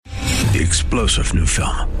The explosive new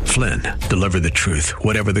film, Flynn, deliver the truth,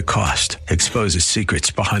 whatever the cost, exposes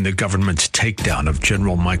secrets behind the government's takedown of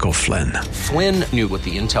General Michael Flynn. Flynn knew what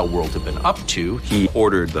the intel world had been up to. He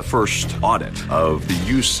ordered the first audit of the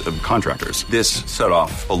use of contractors. This set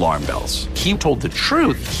off alarm bells. He told the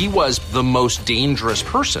truth. He was the most dangerous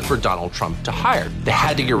person for Donald Trump to hire. They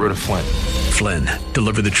had to get rid of Flynn. Flynn,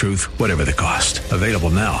 deliver the truth, whatever the cost. Available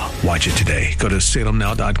now. Watch it today. Go to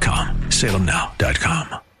salemnow.com.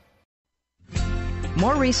 salemnow.com.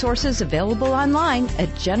 More resources available online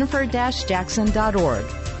at jennifer-jackson.org.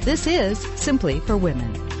 This is Simply for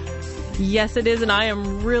Women. Yes, it is, and I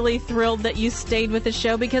am really thrilled that you stayed with the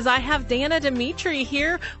show because I have Danna Demetre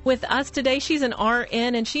here with us today. She's an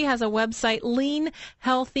RN, and she has a website,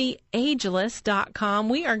 leanhealthyageless.com.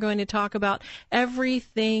 We are going to talk about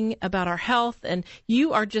everything about our health, and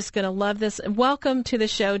you are just going to love this. Welcome to the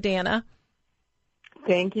show, Danna.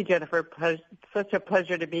 Thank you, Jennifer. Such a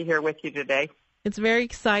pleasure to be here with you today. It's very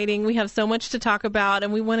exciting. We have so much to talk about,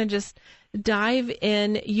 and we want to just dive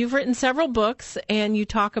in. You've written several books, and you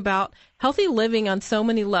talk about healthy living on so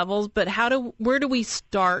many levels, but where do we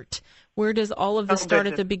start? Where does all of this start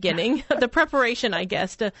at the beginning? The preparation, I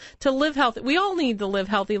guess, to live healthy. We all need to live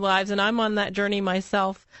healthy lives, and I'm on that journey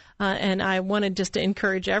myself, and I wanted just to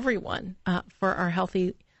encourage everyone for our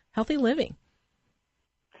healthy living.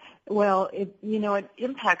 Well, it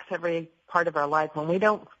impacts every part of our life. When we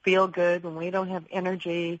don't feel good, when we don't have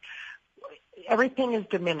energy, everything is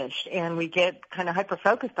diminished, and we get kind of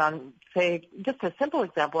hyper-focused on, say, just a simple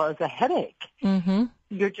example is a headache. Mm-hmm.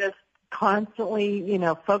 You're just constantly,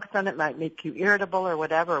 focused on it, might make you irritable or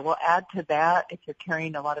whatever. We'll add to that if you're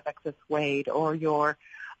carrying a lot of excess weight or you're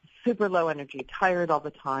super low energy, tired all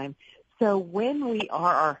the time. So when we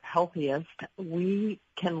are our healthiest, we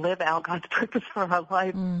can live out God's purpose for our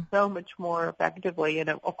life so much more effectively and,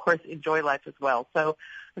 of course, enjoy life as well. So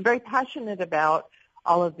I'm very passionate about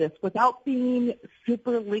all of this without being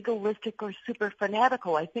super legalistic or super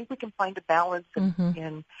fanatical. I think we can find a balance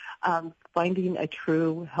in finding a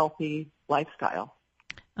true healthy lifestyle.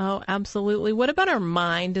 Oh, absolutely. What about our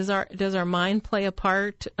mind? Does our mind play a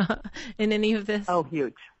part in any of this? Oh,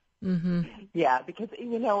 huge. Mm-hmm. Yeah, because,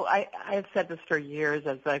 I've said this for years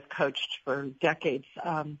as I've coached for decades,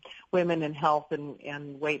 women in health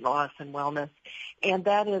and weight loss and wellness, and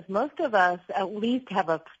that is most of us at least have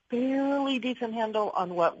a fairly decent handle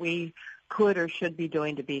on what we could or should be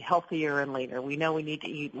doing to be healthier and leaner. We know we need to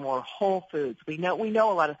eat more whole foods. We know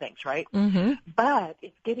a lot of things, right? Mm-hmm. But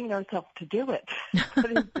it's getting ourselves to do it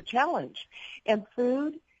that is the challenge. And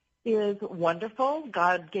food is wonderful.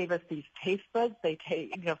 God gave us these taste buds.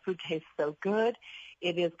 Food tastes so good.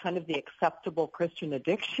 It is kind of the acceptable Christian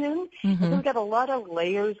addiction. Mm-hmm. And we've got a lot of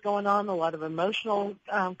layers going on, a lot of emotional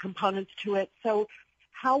components to it. So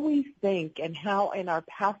how we think and how in our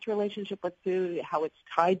past relationship with food, how it's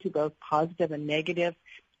tied to both positive and negative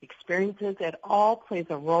experiences, it all plays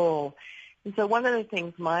a role. And so one of the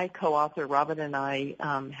things my co-author, Robin, and I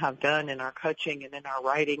have done in our coaching and in our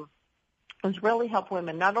writing is really help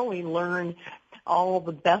women not only learn all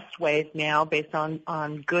the best ways now based on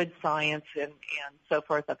good science and so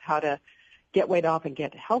forth of how to get weight off and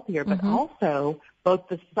get healthier, but also both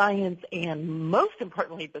the science and, most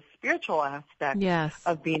importantly, the spiritual aspect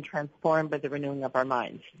of being transformed by the renewing of our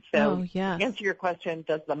minds. So to answer your question,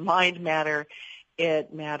 does the mind matter?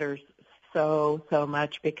 It matters so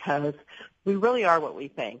much because we really are what we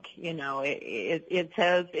think. It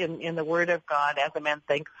says in the Word of God, as a man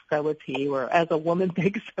thinks, so is he, or as a woman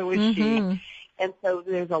thinks, so is she. And so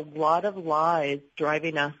there's a lot of lies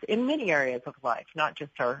driving us in many areas of life, not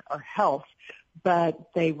just our health,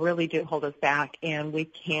 but they really do hold us back, and we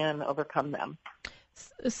can overcome them.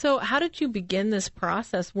 So how did you begin this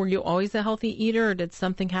process? Were you always a healthy eater, or did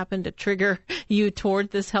something happen to trigger you toward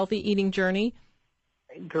this healthy eating journey?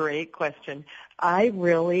 Great question. I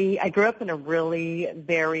grew up in a really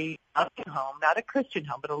very loving home, not a Christian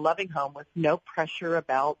home, but a loving home with no pressure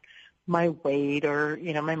about my weight or,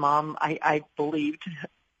 my mom, I believed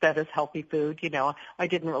that is healthy food. I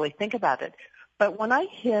didn't really think about it. But when I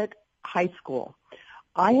hit high school,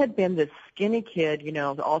 I had been this skinny kid,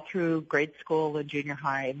 all through grade school and junior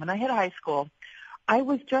high. And when I hit high school, I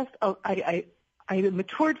was just, I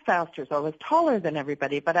matured faster, so I was taller than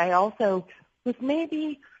everybody, but I also was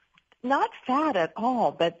maybe not fat at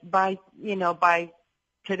all, but by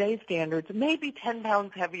today's standards, maybe 10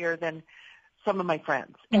 pounds heavier than some of my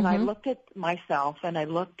friends. And I looked at myself and I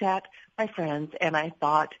looked at my friends and I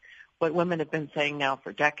thought what women have been saying now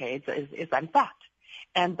for decades is I'm fat.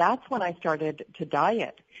 And that's when I started to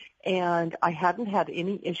diet. And I hadn't had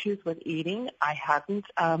any issues with eating. I hadn't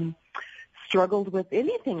struggled with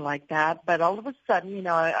anything like that. But all of a sudden,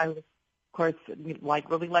 I was course,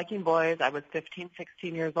 really liking boys. I was 15,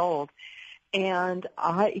 16 years old. And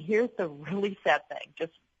here's the really sad thing,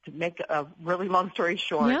 just to make a really long story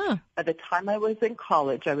short. Yeah. By the time I was in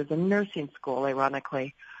college, I was in nursing school,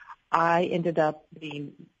 ironically, I ended up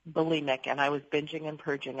being bulimic, and I was binging and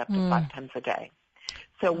purging up to 5 times a day.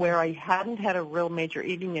 So where I hadn't had a real major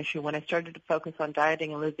eating issue, when I started to focus on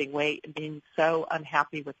dieting and losing weight and being so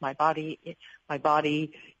unhappy with my body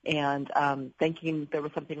and thinking there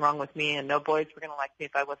was something wrong with me and no boys were going to like me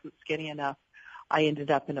if I wasn't skinny enough, I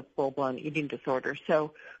ended up in a full-blown eating disorder.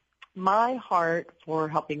 So my heart for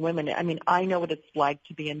helping women, I mean, I know what it's like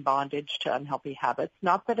to be in bondage to unhealthy habits.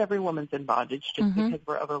 Not that every woman's in bondage. Just because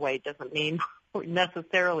we're overweight doesn't mean we're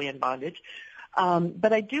necessarily in bondage.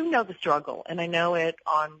 But I do know the struggle, and I know it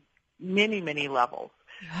on many, many levels.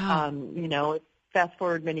 Yeah. Fast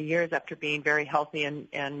forward many years after being very healthy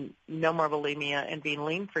and no more bulimia and being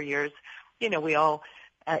lean for years, we all,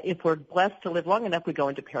 if we're blessed to live long enough, we go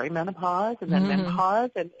into perimenopause and then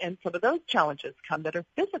menopause, and some of those challenges come that are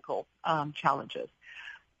physical challenges.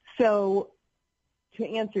 So to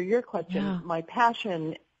answer your question, my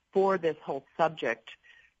passion for this whole subject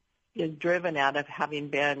is driven out of having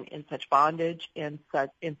been in such bondage and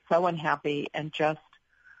so unhappy, and just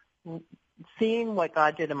seeing what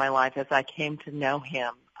God did in my life as I came to know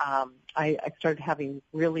Him. I started having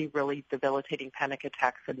really, really debilitating panic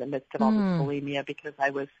attacks in the midst of all this bulimia because I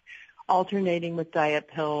was alternating with diet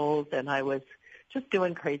pills, and I was just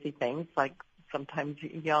doing crazy things like sometimes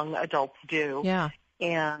young adults do. Yeah.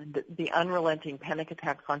 And the unrelenting panic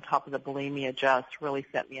attacks on top of the bulimia just really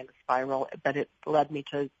sent me in a spiral, but it led me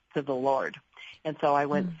to the Lord. And so I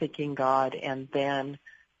went seeking God, and then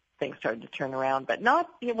things started to turn around. But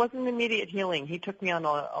it wasn't immediate healing. He took me on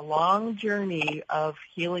a long journey of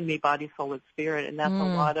healing me body, soul, and spirit, and that's a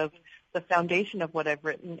lot of the foundation of what I've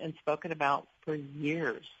written and spoken about for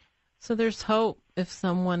years. So there's hope if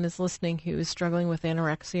someone is listening who is struggling with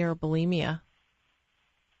anorexia or bulimia.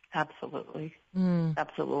 Absolutely.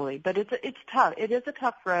 Absolutely. But it's tough. It is a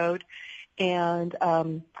tough road, and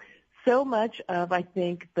so much of, I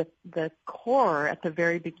think, the core at the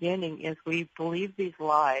very beginning is we believe these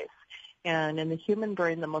lies, and in the human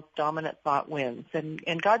brain, the most dominant thought wins.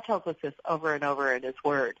 And God tells us this over and over in His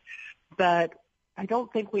Word. But I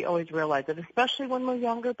don't think we always realize it, especially when we're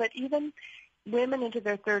younger, but even women into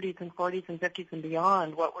their 30s and 40s and 50s and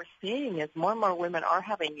beyond, what we're seeing is more and more women are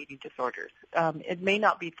having eating disorders. It may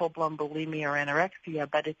not be full-blown bulimia or anorexia,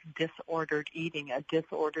 but it's disordered eating, a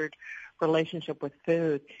disordered relationship with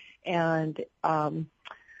food. And I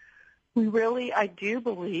do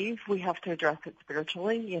believe we have to address it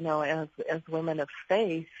spiritually. As women of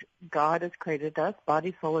faith, God has created us,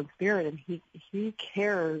 body, soul, and spirit, and He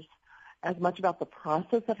cares as much about the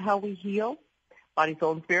process of how we heal, body,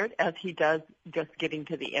 soul, and spirit, as He does just getting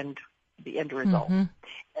to the end result. And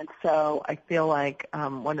so I feel like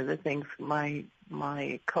one of the things my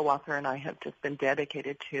co-author and I have just been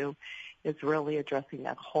dedicated to is really addressing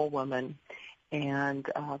that whole woman. And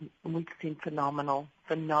we've seen phenomenal,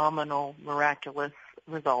 miraculous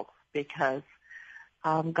results because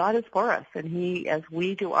God is for us, and as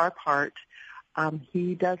we do our part,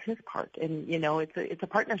 He does His part, and it's a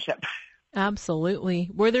partnership. Absolutely.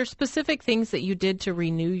 Were there specific things that you did to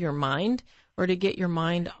renew your mind or to get your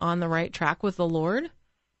mind on the right track with the Lord?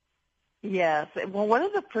 Yes. Well, one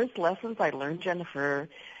of the first lessons I learned, Jennifer,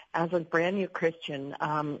 as a brand new Christian,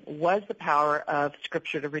 was the power of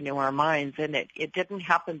Scripture to renew our minds. And it didn't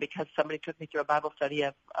happen because somebody took me through a Bible study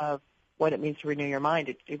of what it means to renew your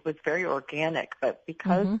mind. It was very organic, but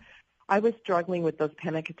because I was struggling with those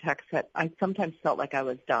panic attacks that I sometimes felt like I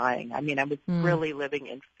was dying. I mean, I was really living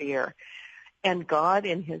in fear. And God,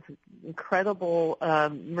 in His incredible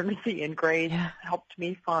mercy and grace, helped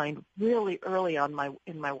me find really early on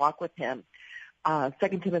in my walk with Him 2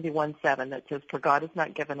 Timothy 1:7 that says, "For God has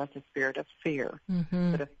not given us a spirit of fear,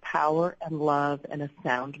 but of power and love and a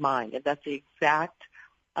sound mind." And that's the exact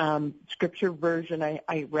Scripture version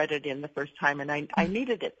I read it in the first time, and I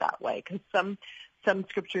needed it that way because some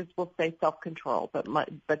scriptures will say self-control,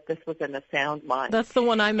 but this was in a sound mind. That's the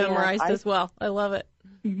one I memorized as well. I love it.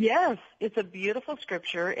 Yes, it's a beautiful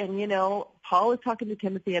scripture, and Paul is talking to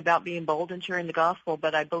Timothy about being bold and sharing the gospel,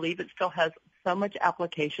 but I believe it still has so much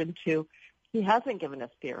application to He hasn't given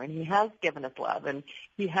us fear, and He has given us love, and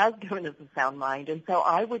He has given us a sound mind. And so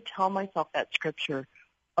I would tell myself that scripture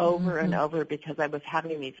over and over because I was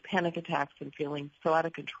having these panic attacks and feeling so out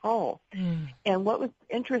of control. And what was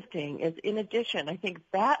interesting is, in addition, I think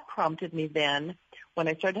that prompted me then when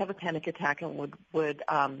I started to have a panic attack and would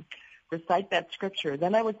recite that scripture,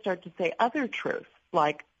 then I would start to say other truths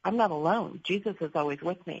like, I'm not alone. Jesus is always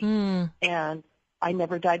with me. And I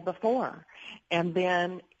never died before. And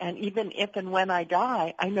even if and when I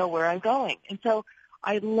die, I know where I'm going. And so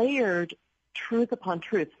I layered truth upon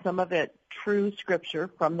truth, some of it true scripture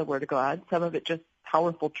from the Word of God, some of it just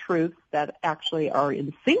powerful truths that actually are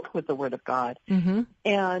in sync with the Word of God. Mm-hmm.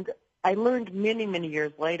 And I learned many, many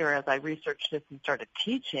years later as I researched this and started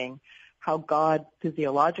teaching how God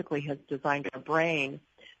physiologically has designed our brain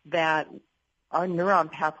that our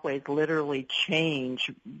neuron pathways literally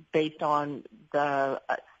change based on the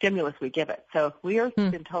stimulus we give it. So if we are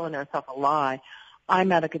been telling ourselves a lie,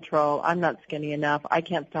 I'm out of control, I'm not skinny enough, I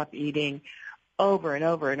can't stop eating, over and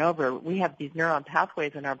over and over, we have these neuron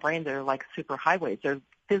pathways in our brain that are like superhighways. They're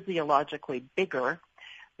physiologically bigger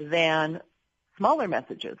than smaller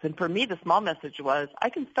messages. And for me, the small message was, I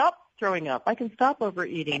can stop throwing up, I can stop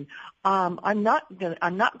overeating, I'm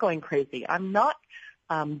not going crazy, I'm not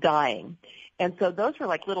dying. And so those were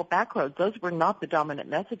like little back roads. Those were not the dominant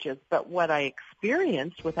messages. But what I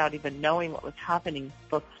experienced without even knowing what was happening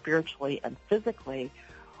both spiritually and physically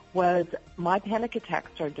was my panic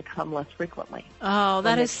attacks started to come less frequently. Oh,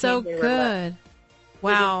 that is so good.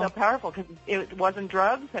 Wow. It was so powerful because it wasn't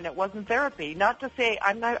drugs and it wasn't therapy. Not to say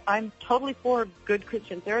I'm totally for good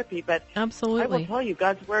Christian therapy, but absolutely. I will tell you,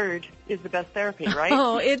 God's Word is the best therapy, right?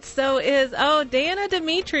 Oh, it so is. Oh, Danna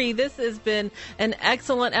Demetre, this has been an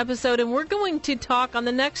excellent episode, and we're going to talk on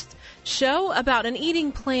the next show about an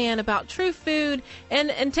eating plan, about true food,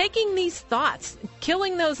 and taking these thoughts,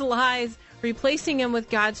 killing those lies, replacing them with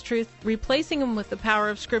God's truth, replacing them with the power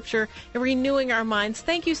of Scripture, and renewing our minds.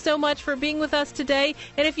 Thank you so much for being with us today.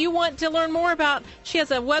 And if you want to learn more about, she has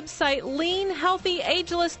a website,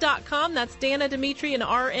 leanhealthyageless.com. That's Danna Demetre and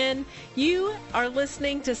RN. You are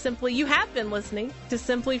listening to you have been listening to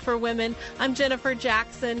Simply for Women. I'm Jennifer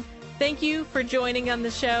Jackson. Thank you for joining on the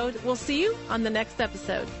show. We'll see you on the next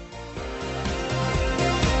episode.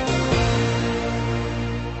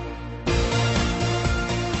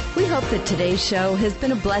 We hope that today's show has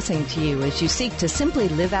been a blessing to you as you seek to simply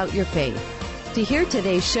live out your faith. To hear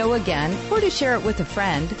today's show again or to share it with a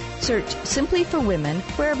friend, search Simply for Women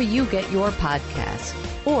wherever you get your podcasts.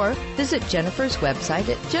 Or visit Jennifer's website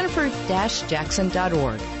at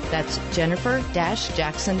jennifer-jackson.org. That's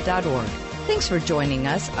jennifer-jackson.org. Thanks for joining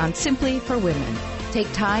us on Simply for Women.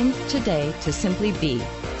 Take time today to simply be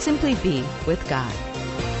with God.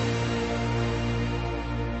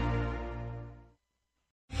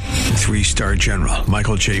 Three-star General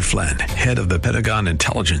Michael J. Flynn, head of the Pentagon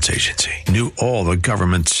Intelligence Agency, knew all the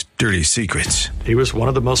government's dirty secrets. He was one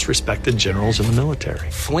of the most respected generals in the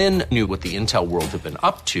military. Flynn knew what the intel world had been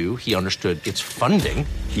up to. He understood its funding.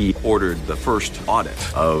 He ordered the first audit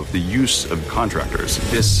of the use of contractors.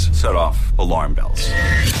 This set off alarm bells.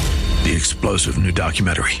 The explosive new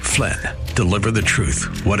documentary, Flynn, Deliver the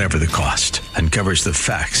Truth, Whatever the Cost, uncovers the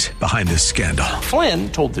facts behind this scandal.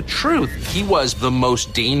 Flynn told the truth. He was the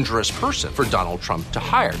most dangerous person for Donald Trump to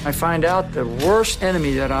hire. I find out the worst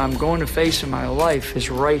enemy that I'm going to face in my life is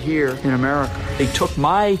right here in America. They took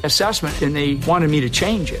my assessment and they wanted me to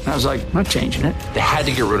change it. And I was like, I'm not changing it. They had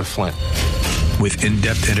to get rid of Flynn. With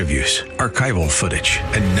in-depth interviews, archival footage,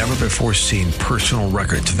 and never-before-seen personal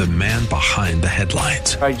records of the man behind the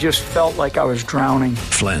headlines. I just felt like I was drowning.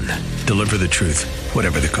 Flynn, Deliver the Truth,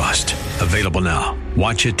 Whatever the Cost. Available now.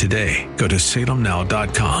 Watch it today. Go to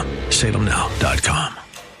salemnow.com. salemnow.com.